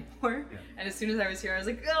Korea anymore. Yeah. And as soon as I was here, I was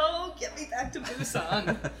like, "Oh, get me back to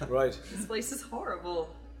Busan." Right. This place is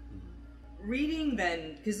horrible. Reading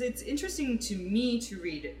then, because it's interesting to me to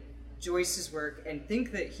read Joyce's work and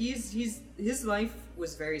think that his life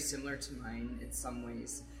was very similar to mine in some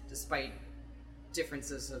ways, despite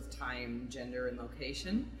differences of time, gender, and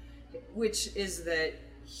location. Which is that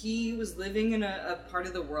he was living in a part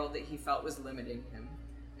of the world that he felt was limiting him.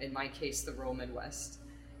 In my case, the rural Midwest.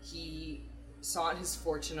 He sought his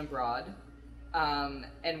fortune abroad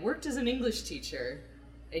and worked as an English teacher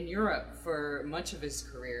in Europe for much of his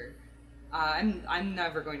career. I'm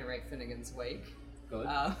never going to write Finnegan's Wake. Good.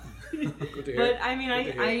 Good to hear. But I mean,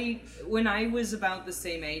 I when I was about the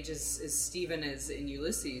same age as Stephen is in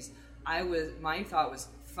Ulysses, my thought was,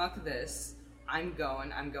 fuck this. I'm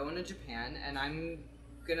going to Japan, and I'm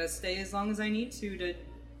gonna stay as long as I need to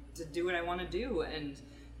do what I want to do. And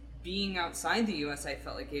being outside the U.S., I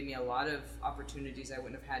felt like gave me a lot of opportunities I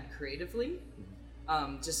wouldn't have had creatively,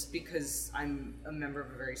 just because I'm a member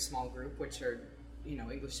of a very small group, which are,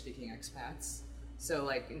 English-speaking expats. So,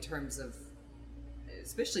 like, in terms of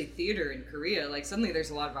especially theater in Korea, like suddenly there's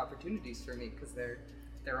a lot of opportunities for me because there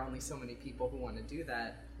are only so many people who want to do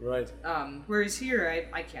that. Right. Whereas here,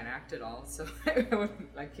 I can't act at all, so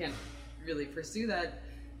I can't really pursue that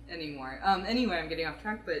anymore. Anyway, I'm getting off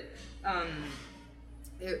track, but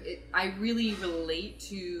I really relate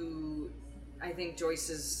to, I think,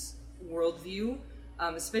 Joyce's worldview,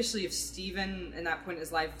 especially if Stephen, in that point in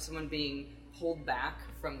his life, someone being pulled back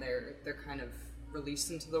from their kind of release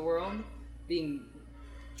into the world, being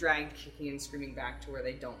dragged kicking and screaming back to where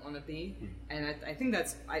they don't want to be. And I think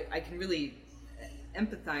that's, I can really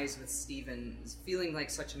empathize with Stephen feeling like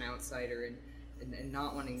such an outsider and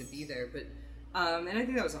not wanting to be there. But and I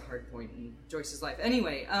think that was a hard point in Joyce's life.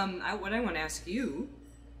 Anyway, what I want to ask you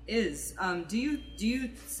is, do you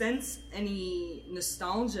sense any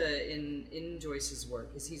nostalgia in Joyce's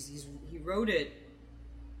work? Because he wrote it,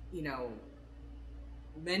 you know,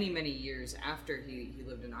 many years after he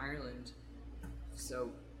lived in Ireland, so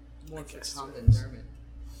more for Tom than Dermot.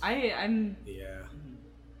 I'm Yeah.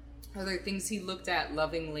 Are there things he looked at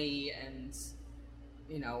lovingly and,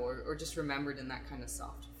 you know, or just remembered in that kind of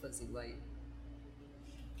soft, fuzzy light?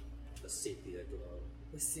 The sepia glow.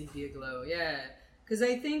 The sepia glow, yeah. Because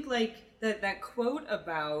I think, like, that quote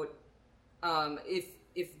about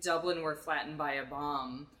if Dublin were flattened by a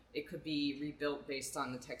bomb, it could be rebuilt based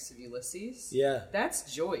on the text of Ulysses. Yeah.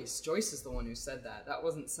 That's Joyce. Joyce is the one who said that. That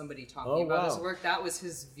wasn't somebody talking about his work. That was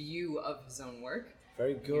his view of his own work.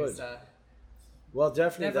 Very good. He was, well,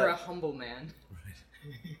 definitely never a humble man.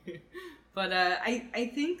 Right. But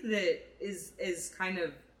I think that is kind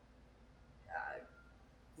of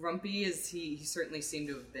grumpy as he certainly seemed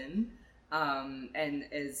to have been, and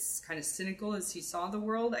as kind of cynical as he saw the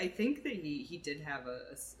world, I think that he did have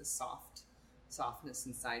a softness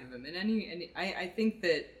inside of him, and I think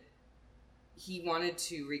that he wanted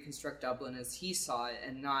to reconstruct Dublin as he saw it,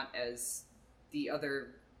 and not as the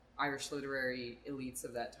other Irish literary elites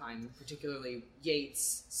of that time, particularly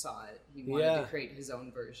Yeats, saw it. He wanted to create his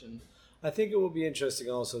own version. I think it would be interesting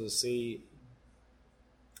also to see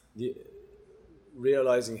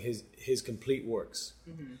realizing his complete works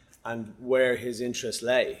and where his interest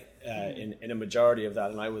lay in a majority of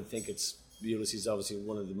that. And I would think it's Ulysses, obviously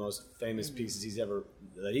one of the most famous pieces he's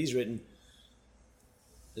written.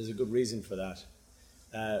 There's a good reason for that.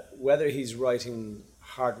 Whether he's writing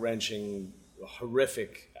heart-wrenching,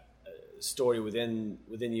 horrific story within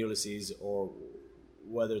Ulysses, or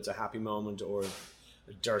whether it's a happy moment or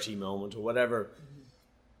a dirty moment or whatever,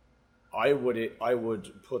 I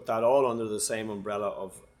would put that all under the same umbrella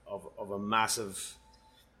of a massive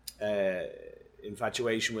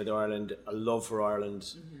infatuation with Ireland, a love for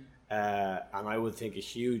Ireland, and I would think a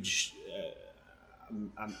huge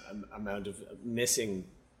amount of missing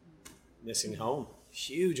home,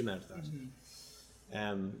 huge amount of that.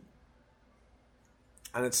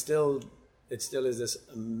 And it still is this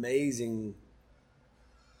amazing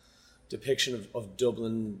depiction of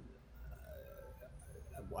Dublin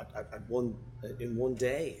in one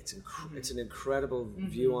day. It's an incredible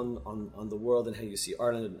view on the world and how you see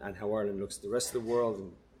Ireland and how Ireland looks at the rest of the world,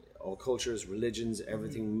 and all cultures, religions,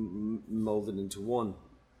 everything molded into one.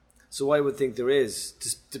 So I would think there is,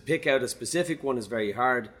 to pick out a specific one is very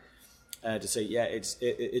hard, to say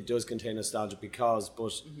it does contain nostalgia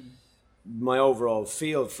but my overall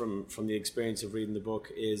feel from the experience of reading the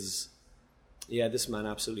book is, this man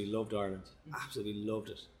absolutely loved Ireland, absolutely loved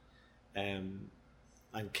it, and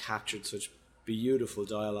captured such beautiful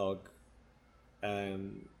dialogue,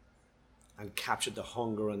 and captured the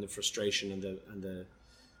hunger and the frustration and the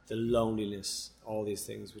loneliness, all these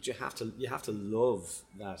things, which you have to love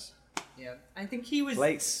that. Yeah, I think he was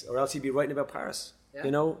place, or else he'd be writing about Paris,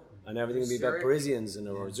 you know, and everything would be about Parisians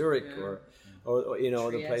or Zurich or you know,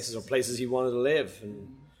 other places he wanted to live,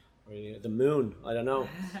 and or, you know, the moon, I don't know.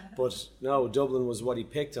 But no, Dublin was what he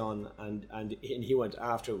picked on, and he went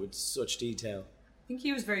after it with such detail. I think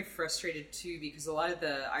he was very frustrated too, because a lot of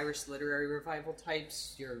the Irish literary revival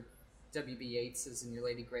types, your W.B. Yeatses and your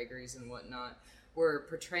Lady Gregorys and whatnot, were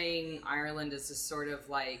portraying Ireland as this sort of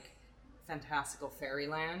like fantastical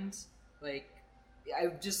fairyland. Like, I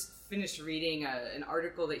just finished reading an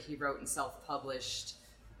article that he wrote and self-published,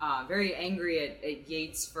 very angry at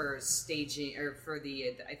Yeats for staging, or for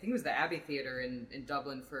the, I think it was the Abbey Theatre in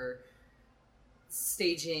Dublin, for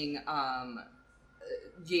staging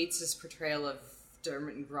Yeats's portrayal of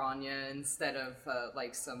Dermot and Grania instead of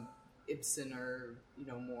like some Ibsen or, you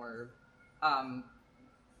know, more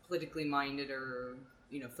politically minded or,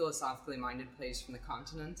 you know, philosophically minded plays from the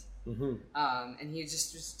continent. And he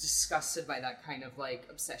just was disgusted by that kind of like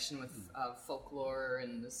obsession with folklore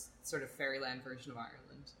and this sort of fairyland version of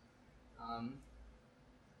Ireland.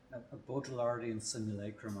 a Baudrillardian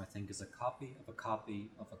simulacrum, I think, is a copy of a copy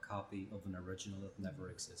of a copy of an original that never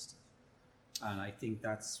existed. And I think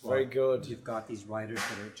that's what Very good. You've got these writers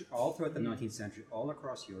that are all throughout the 19th century, all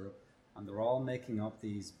across Europe, and they're all making up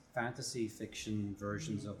these fantasy fiction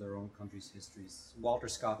versions of their own country's histories. Walter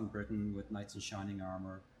Scott in Britain with Knights in Shining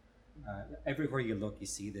Armour. Everywhere you look, you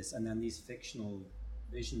see this. And then these fictional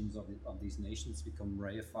visions of these nations become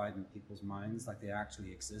reified in people's minds like they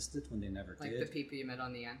actually existed when they never Like did. the people you met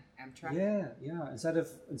on the Amtrak? Yeah. Instead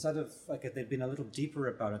of like if they'd been a little deeper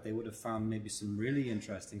about it, they would have found maybe some really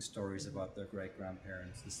interesting stories about their great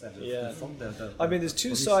grandparents instead of I mean, there's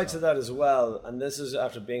two sides to that as well, and this is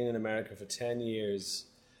after being in America for 10 years,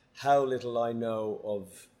 how little I know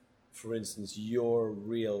of, for instance, your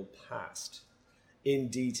real past in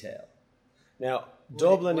detail. Now,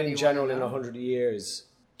 Dublin what do in you general wanna in know? 100 years,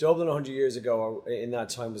 Dublin 100 years ago or in that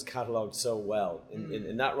time was catalogued so well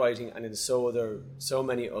in that writing and in so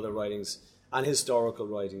many other writings and historical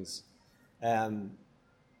writings.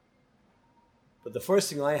 But the first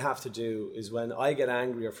thing I have to do is when I get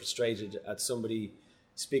angry or frustrated at somebody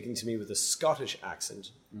speaking to me with a Scottish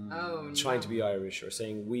accent, trying to be Irish or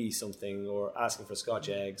saying "we" something or asking for Scotch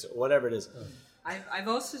eggs or whatever it is. I've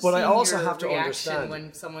also But seen I also your have to reaction understand-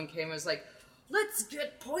 when someone came and was like, "Let's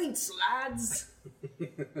get points, lads."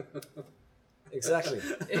 Exactly.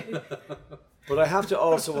 But I have to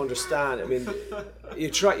also understand. I mean, you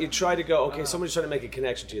try to go. Okay, somebody's trying to make a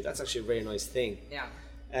connection to you. That's actually a very nice thing. Yeah.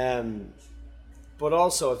 But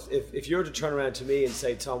also, if you're to turn around to me and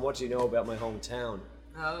say, "Tom, what do you know about my hometown?"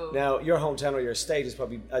 Oh. Now, your hometown or your state is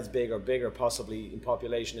probably as big or bigger, possibly in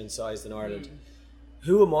population and size than Ireland.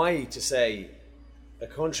 Who am I to say a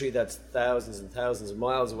country that's thousands and thousands of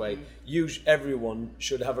miles away, everyone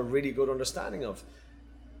should have a really good understanding of?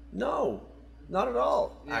 No, not at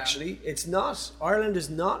all. Yeah. Actually, it's not. Ireland is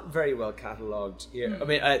not very well catalogued here. I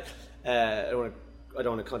mean, I don't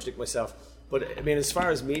want to contradict myself, but I mean, as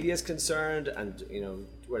far as media is concerned, and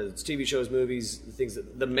whether it's TV shows, movies,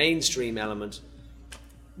 the mainstream element,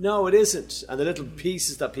 no, it isn't. And the little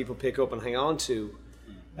pieces that people pick up and hang on to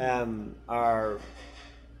are.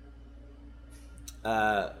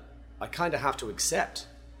 I kind of have to accept,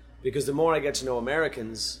 because the more I get to know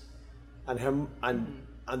Americans, and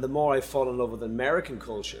the more I fall in love with American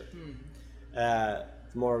culture, the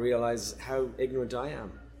more I realize how ignorant I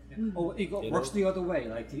am. Oh, it works the other way.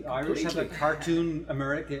 Like the Irish have a cartoon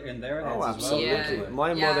America in their heads Oh, as well. absolutely. Yeah.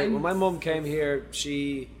 My mother, when my mum came here,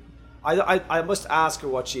 I must ask her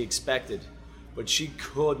what she expected, but she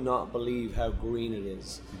could not believe how green it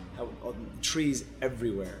is. How trees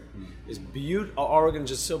everywhere. It's beautiful. Oregon's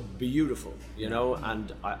just so beautiful,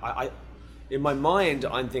 and I in my mind,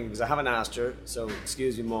 I'm thinking, because I haven't asked her, so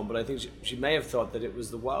excuse me, Mum, but I think she may have thought that it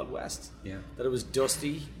was the Wild West. Yeah. That it was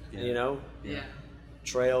dusty, Yeah.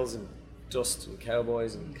 trails and dust and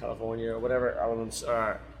cowboys in California or whatever elements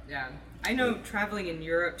are. Yeah. I know traveling in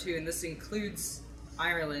Europe too, and this includes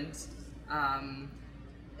Ireland.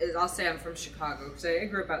 I'll say I'm from Chicago, because I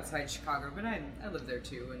grew up outside Chicago, but I live there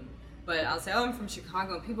too. But I'll say, I'm from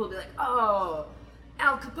Chicago, and people will be like, "Oh,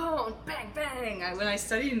 Al Capone, bang, bang." When I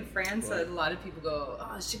studied in France, a lot of people go,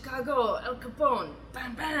 "Oh, Chicago, Al Capone,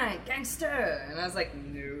 bang, bang, gangster." And I was like,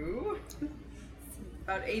 no.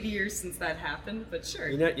 About 80 years since that happened, but sure.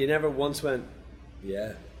 You never once went,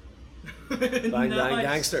 yeah, bang, bang,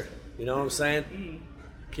 gangster. You know what I'm saying?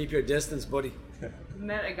 Keep your distance, buddy.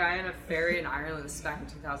 Met a guy on a ferry in Ireland. This is back in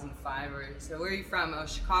 2005. Where he said, "Where are you from?" "Oh,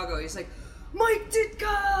 Chicago." He's like, "Mike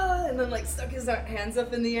Ditka!" And then stuck his hands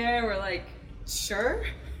up in the air. We're like, "Sure,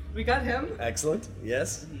 we got him." Excellent.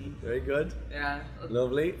 Yes. Very good. Yeah.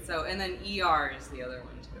 Lovely. So, and then ER is the other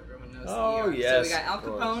one too. Everyone knows Oh, ER. yes, So we got Al of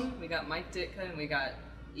course. Capone, we got Mike Ditka, and we got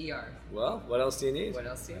ER. Well, what else do you need? What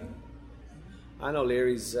else do you know? I know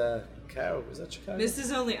Leary's cow. Is that Chicago? This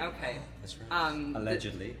is only okay. That's right.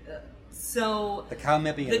 Allegedly. So The cow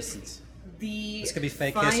may be innocent. This could be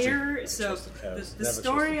fake fire, history. So Trust the cows. the Never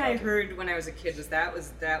story trust the I cow. heard when I was a kid was that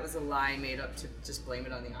was a lie made up to just blame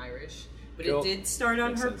it on the Irish. But Cool. it did start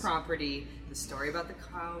on Makes her sense. property. The story about the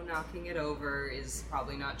cow knocking it over is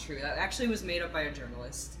probably not true. That actually was made up by a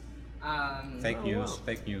journalist. Fake news. wow.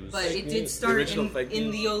 Fake news. But it news. did The start original fake in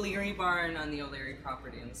news. the O'Leary barn on the O'Leary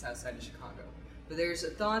property on the south side of Chicago. But there's a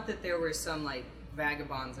thought that there were some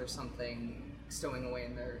vagabonds or something stowing away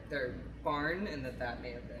in their barn, and that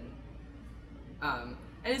may have been.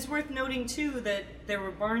 And it's worth noting too that there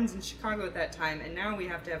were barns in Chicago at that time, and now we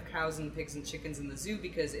have to have cows and pigs and chickens in the zoo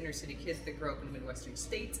because inner city kids that grow up in Midwestern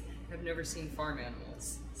states have never seen farm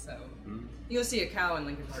animals. So you'll see a cow in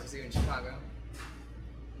Lincoln Park Zoo in Chicago.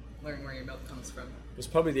 Learn where your milk comes from. It was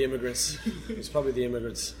probably the immigrants. It was probably the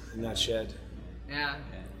immigrants in that shed. Yeah.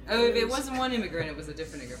 Oh, if it wasn't one immigrant, it was a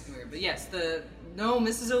different immigrant. But yes,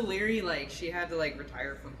 Mrs. O'Leary, like, she had to, like,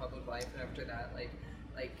 retire from public life after that.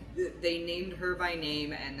 They named her by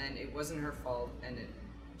name, and then it wasn't her fault, and it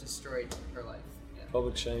destroyed her life. Yeah.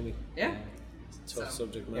 Public shaming. Yeah. It's a tough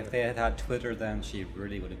subject matter. If they had had Twitter, then she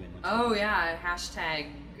really would have been much Oh, yeah, hashtag,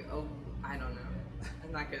 I don't know.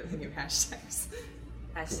 I'm not good at thinking of hashtags.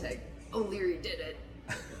 Hashtag, O'Leary did it.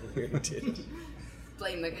 O'Leary did it.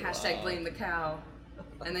 Blame the cow.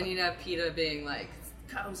 And then you'd have PETA being like,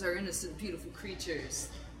 cows are innocent, beautiful creatures.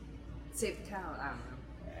 Save the cow. I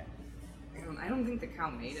don't know. I don't think the cow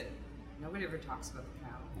made it. Nobody ever talks about the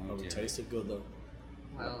cow. Probably tasted good though.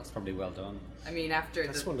 Well, it's probably well done. I mean, after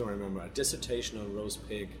that's one thing I remember. A dissertation on roast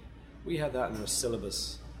pig. We had that in our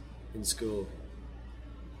syllabus in school.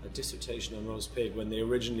 A dissertation on roast pig when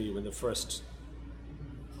the first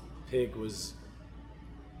pig was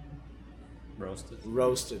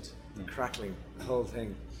roasted, and crackling, the whole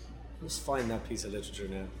thing. Let's find that piece of literature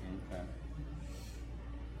now. Okay.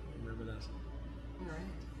 Remember that.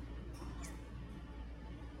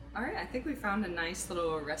 All right, I think we found a nice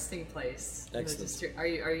little resting place. Excellent. Are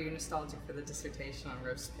you nostalgic for the dissertation on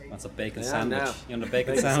roast pig? That's a bacon Yeah, sandwich. now. You want a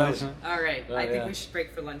bacon sandwich? All right, I think yeah. we should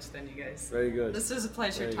break for lunch then, you guys. Very good. This was a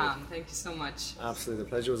pleasure, Very Tom. Thank you so much. Absolutely. The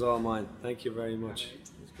pleasure was all mine. Thank you very much. It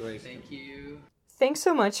was great. Thank you. Thanks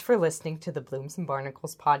so much for listening to the Blooms and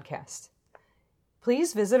Barnacles podcast.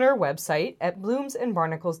 Please visit our website at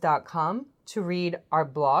bloomsandbarnacles.com to read our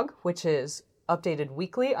blog, which is updated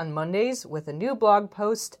weekly on Mondays with a new blog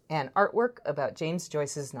post and artwork about James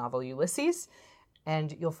Joyce's novel Ulysses.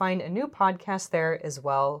 And you'll find a new podcast there as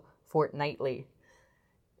well fortnightly.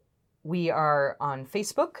 We are on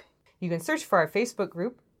Facebook. You can search for our Facebook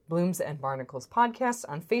group, Blooms and Barnacles Podcast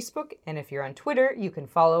on Facebook. And if you're on Twitter, you can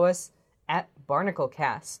follow us at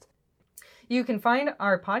BarnacleCast. You can find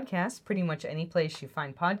our podcast pretty much any place you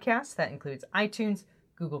find podcasts. That includes iTunes,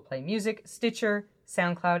 Google Play Music, Stitcher,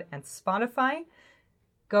 SoundCloud, and Spotify.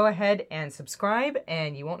 Go ahead and subscribe,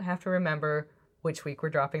 and you won't have to remember which week we're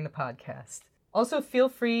dropping the podcast. Also, feel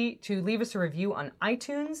free to leave us a review on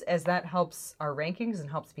iTunes, as that helps our rankings and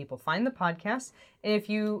helps people find the podcast. And if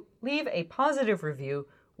you leave a positive review,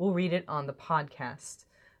 we'll read it on the podcast.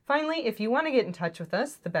 Finally, if you want to get in touch with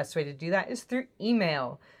us, the best way to do that is through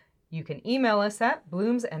email. You can email us at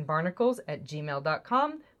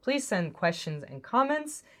bloomsandbarnacles@gmail.com. Please send questions and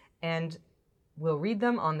comments, and we'll read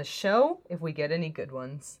them on the show if we get any good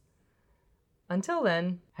ones. Until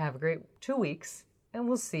then, have a great 2 weeks, and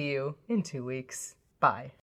we'll see you in 2 weeks. Bye.